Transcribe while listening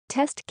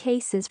Test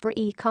cases for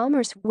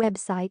e-commerce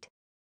website.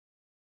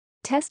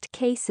 Test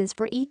cases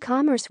for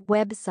e-commerce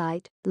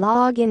website.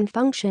 Login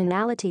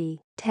functionality.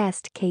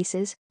 Test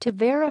cases to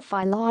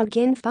verify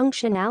login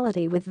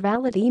functionality with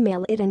valid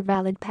email ID and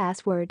valid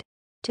password.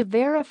 To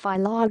verify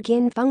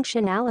login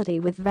functionality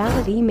with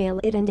valid email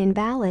ID and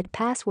invalid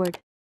password.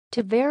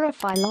 To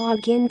verify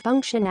login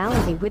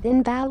functionality with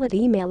invalid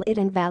email ID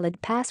and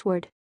valid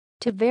password.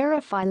 To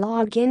verify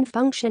login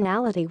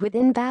functionality with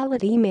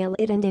invalid email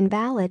ID and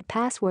invalid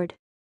password.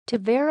 To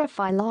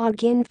verify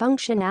login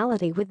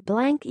functionality with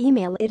blank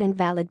email ID and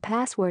valid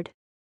password.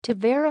 To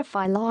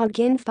verify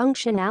login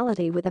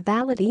functionality with a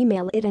valid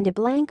email ID and a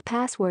blank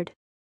password.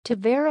 To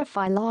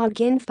verify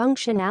login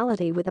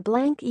functionality with a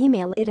blank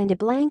email ID and a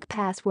blank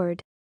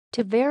password.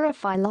 To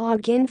verify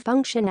login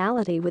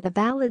functionality with a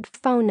valid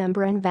phone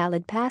number and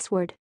valid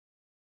password.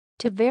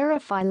 To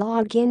verify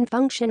login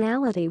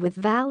functionality with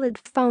valid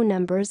phone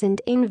numbers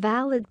and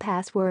invalid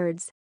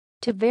passwords.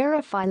 To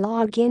verify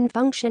login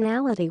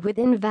functionality with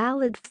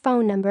invalid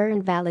phone number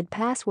and valid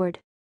password.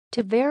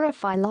 To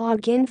verify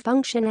login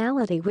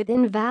functionality with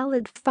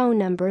invalid phone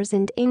numbers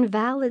and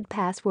invalid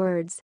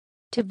passwords.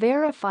 To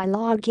verify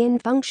login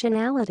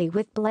functionality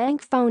with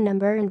blank phone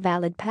number and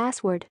valid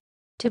password.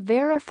 To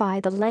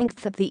verify the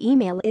length of the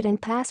email ID and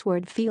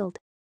password field.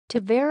 To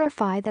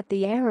verify that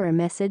the error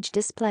message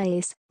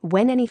displays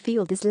when any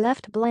field is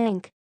left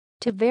blank.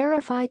 To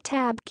verify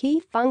tab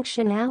key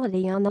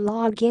functionality on the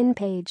login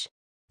page.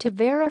 To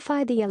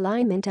verify the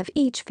alignment of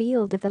each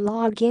field of the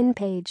login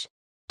page.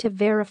 To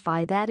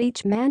verify that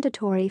each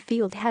mandatory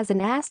field has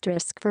an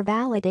asterisk for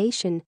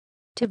validation.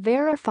 To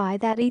verify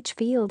that each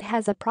field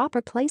has a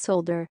proper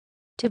placeholder.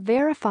 To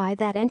verify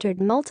that entered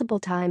multiple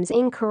times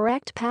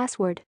incorrect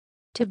password.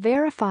 To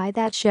verify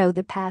that show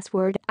the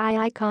password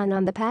icon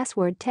on the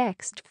password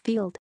text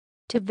field.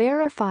 To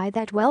verify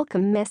that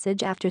welcome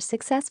message after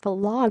successful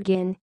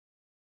login.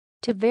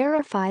 To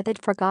verify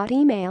that forgot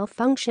email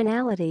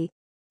functionality.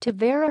 To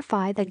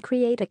verify that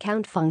create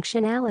account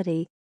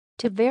functionality.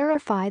 To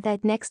verify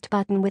that next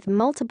button with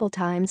multiple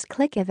times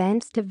click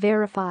events. To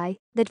verify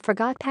that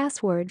forgot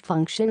password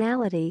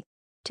functionality.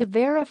 To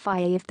verify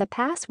if the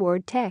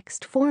password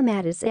text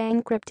format is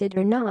encrypted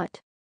or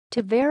not.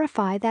 To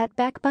verify that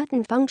back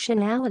button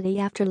functionality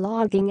after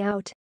logging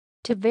out.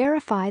 To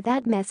verify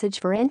that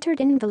message for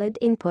entered invalid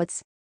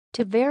inputs.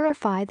 To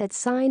verify that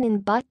sign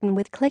in button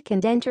with click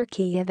and enter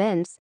key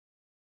events.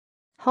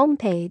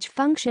 Homepage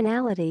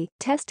functionality.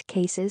 Test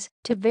cases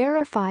to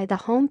verify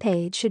the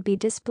homepage should be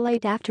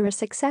displayed after a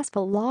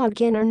successful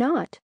login or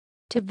not.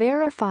 To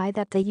verify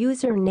that the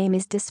username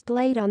is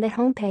displayed on the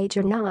homepage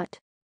or not.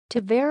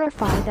 To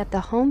verify that the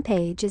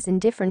homepage is in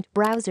different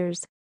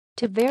browsers.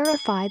 To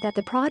verify that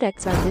the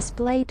products are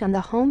displayed on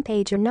the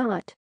homepage or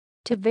not.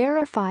 To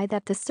verify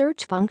that the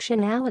search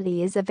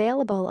functionality is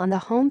available on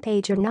the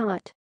homepage or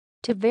not.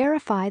 To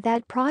verify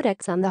that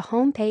products on the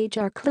homepage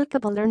are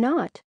clickable or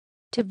not.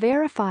 To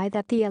verify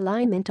that the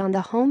alignment on the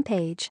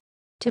homepage.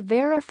 To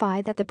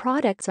verify that the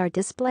products are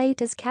displayed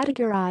as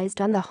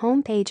categorized on the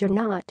homepage or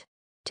not.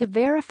 To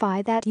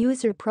verify that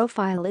user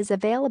profile is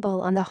available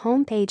on the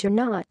homepage or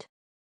not.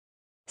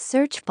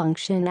 Search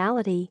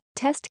functionality.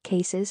 Test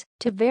cases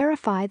to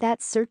verify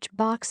that search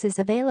box is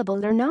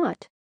available or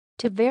not.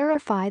 To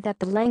verify that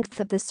the length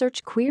of the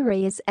search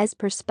query is as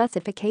per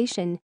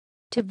specification.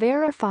 To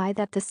verify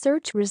that the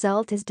search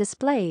result is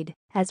displayed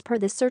as per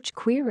the search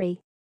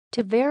query.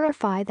 To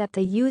verify that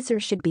the user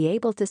should be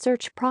able to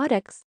search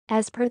products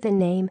as per the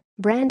name,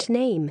 brand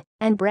name,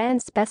 and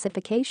brand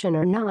specification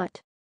or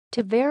not.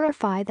 To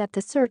verify that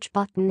the search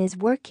button is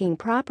working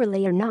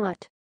properly or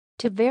not.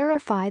 To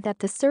verify that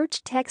the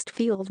search text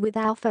field with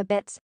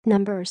alphabets,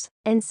 numbers,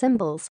 and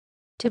symbols.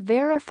 To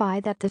verify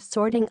that the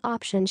sorting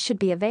option should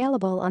be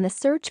available on the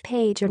search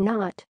page or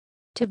not.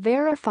 To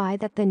verify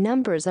that the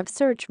numbers of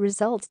search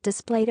results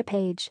displayed a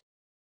page.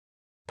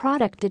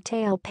 Product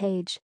detail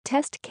page.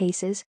 Test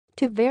cases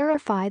to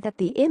verify that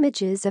the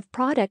images of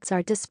products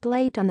are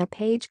displayed on the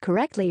page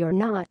correctly or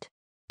not.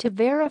 To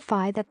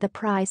verify that the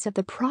price of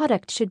the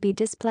product should be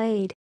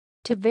displayed.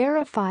 To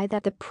verify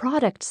that the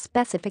product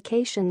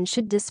specification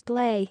should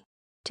display.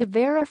 To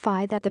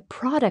verify that the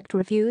product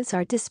reviews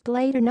are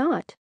displayed or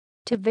not.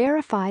 To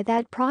verify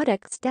that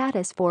product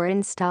status for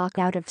in stock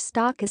out of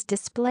stock is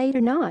displayed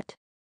or not.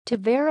 To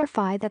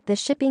verify that the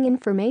shipping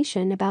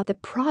information about the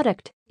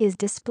product is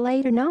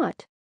displayed or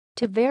not.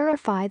 To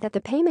verify that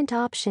the payment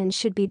option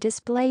should be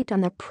displayed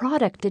on the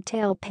product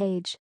detail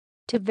page.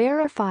 To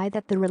verify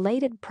that the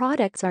related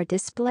products are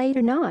displayed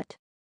or not.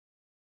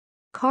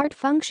 Cart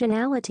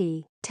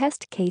functionality.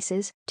 Test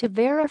cases to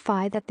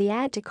verify that the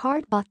Add to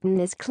Cart button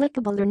is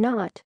clickable or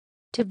not.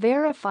 To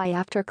verify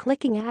after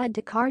clicking Add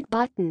to Cart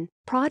button,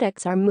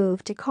 products are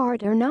moved to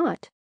cart or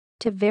not.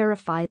 To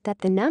verify that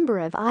the number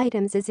of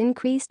items is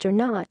increased or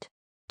not.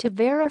 To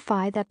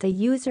verify that the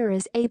user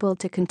is able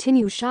to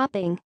continue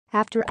shopping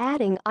after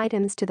adding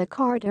items to the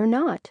cart or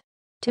not.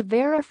 To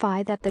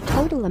verify that the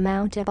total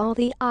amount of all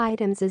the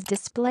items is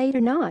displayed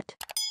or not.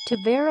 To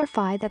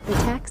verify that the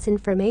tax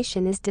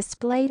information is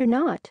displayed or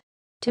not.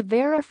 To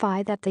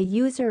verify that the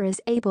user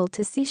is able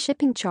to see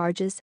shipping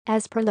charges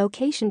as per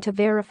location. To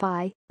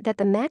verify that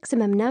the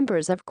maximum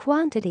numbers of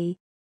quantity.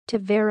 To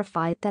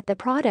verify that the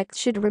product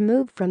should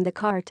remove from the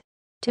cart.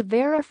 To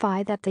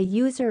verify that the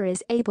user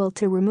is able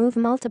to remove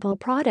multiple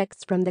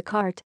products from the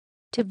cart.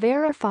 To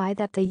verify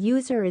that the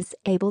user is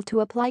able to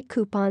apply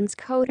coupons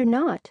code or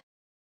not.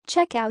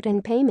 Checkout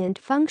and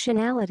payment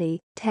functionality,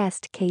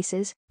 test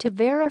cases, to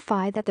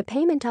verify that the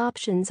payment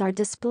options are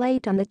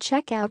displayed on the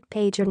checkout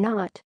page or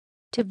not.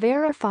 To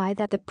verify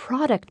that the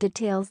product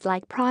details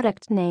like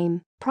product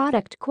name,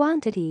 product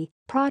quantity,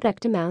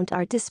 product amount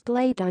are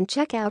displayed on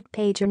checkout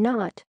page or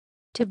not.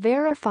 To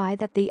verify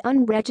that the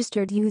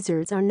unregistered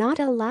users are not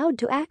allowed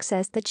to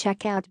access the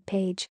checkout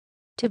page.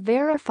 To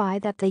verify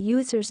that the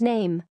user's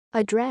name,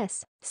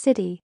 address,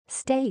 city,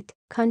 state,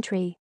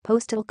 country,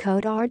 postal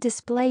code are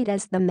displayed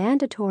as the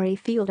mandatory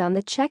field on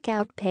the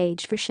checkout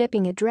page for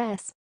shipping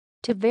address.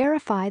 To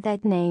verify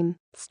that name,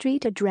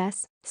 street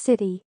address,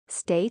 city,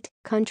 state,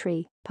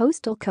 country,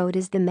 postal code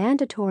is the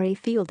mandatory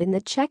field in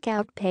the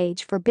checkout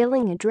page for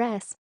billing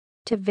address.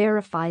 To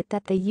verify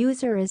that the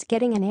user is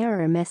getting an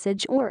error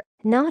message or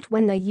not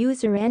when the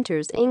user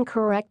enters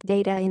incorrect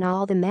data in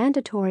all the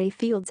mandatory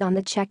fields on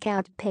the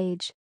checkout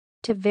page.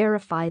 To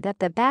verify that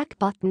the back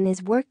button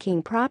is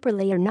working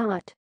properly or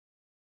not.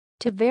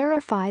 To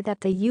verify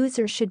that the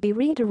user should be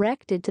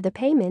redirected to the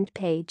payment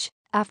page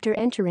after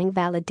entering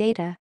valid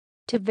data.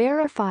 To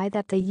verify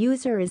that the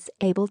user is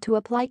able to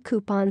apply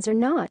coupons or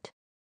not.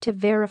 To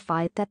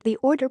verify that the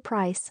order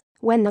price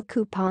when the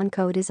coupon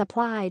code is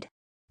applied.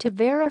 To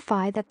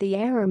verify that the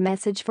error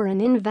message for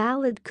an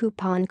invalid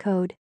coupon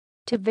code.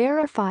 To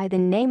verify the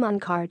name on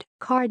card,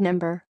 card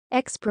number,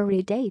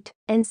 expiry date,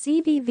 and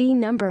CVV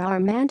number are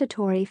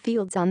mandatory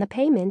fields on the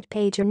payment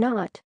page or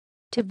not.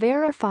 To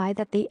verify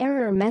that the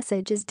error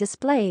message is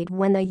displayed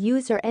when the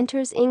user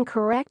enters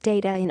incorrect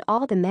data in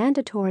all the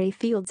mandatory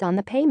fields on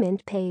the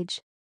payment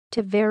page.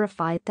 To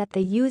verify that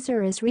the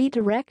user is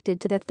redirected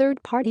to the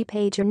third-party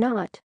page or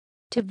not.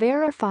 To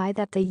verify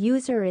that the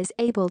user is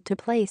able to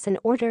place an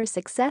order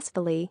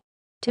successfully.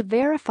 To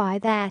verify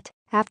that,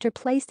 after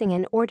placing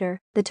an order,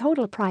 the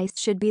total price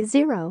should be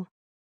 0.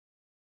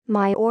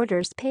 My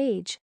Orders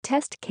page,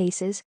 test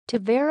cases, to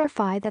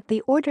verify that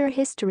the order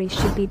history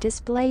should be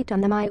displayed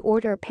on the My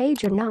Order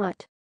page or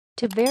not.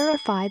 To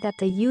verify that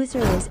the user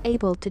is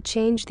able to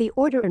change the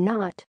order or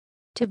not.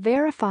 To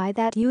verify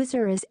that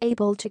user is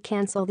able to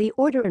cancel the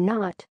order or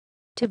not.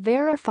 To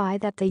verify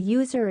that the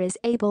user is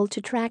able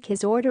to track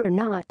his order or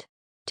not.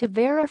 To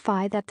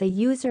verify that the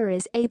user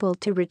is able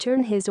to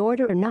return his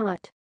order or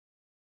not.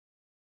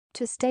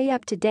 To stay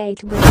up to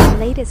date with the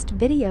latest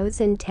videos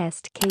and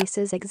test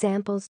cases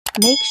examples,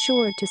 make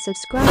sure to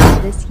subscribe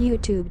to this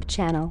YouTube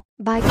channel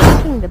by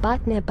clicking the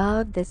button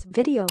above this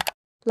video.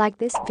 Like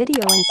this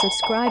video and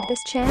subscribe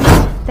this channel.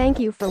 Thank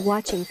you for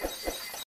watching.